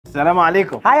Assalamu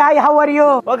alaikum. Hi, how are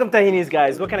you? Welcome Tahinis,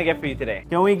 guys. What can I get for you today?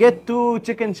 Can we get 2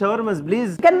 chicken shawarmas,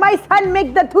 please? Can my son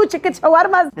make the 2 chicken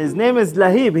shawarmas? His name is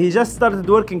Lahib. He just started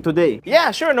working today. Yeah,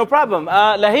 sure, no problem.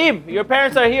 Lahib, your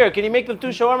parents are here. Can you make them 2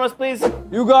 shawarmas, please?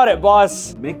 You got it,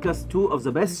 boss. Make us 2 of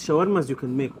the best shawarmas you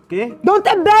can make, okay? Don't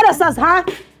embarrass us, huh?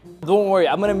 Don't worry,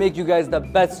 I'm gonna make you guys the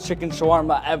best chicken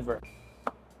shawarma ever.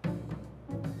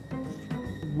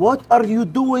 What are you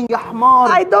doing, ya Ahmar?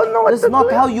 I don't know what That's to not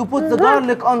do. how you put the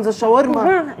garlic on the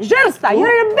shawarma. Jersa,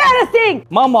 you're embarrassing.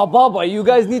 Mama, Baba, you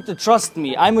guys need to trust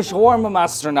me. I'm a shawarma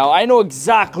master now. I know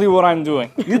exactly what I'm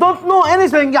doing. You don't know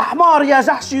anything, ya Ahmar, ya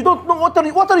Jahsh. You don't know what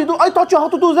are you doing? I taught you how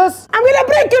to do this. I'm gonna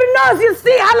break your nose, you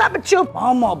see. هلا بتشوف.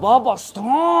 Mama, Baba,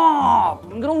 stop.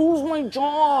 I'm gonna lose my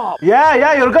job.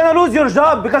 Yeah, you're gonna lose your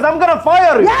job because I'm gonna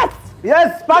fire you. Yes.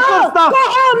 Yes, pack your stuff. Go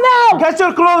home now. Get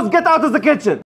your clothes, get out of the kitchen.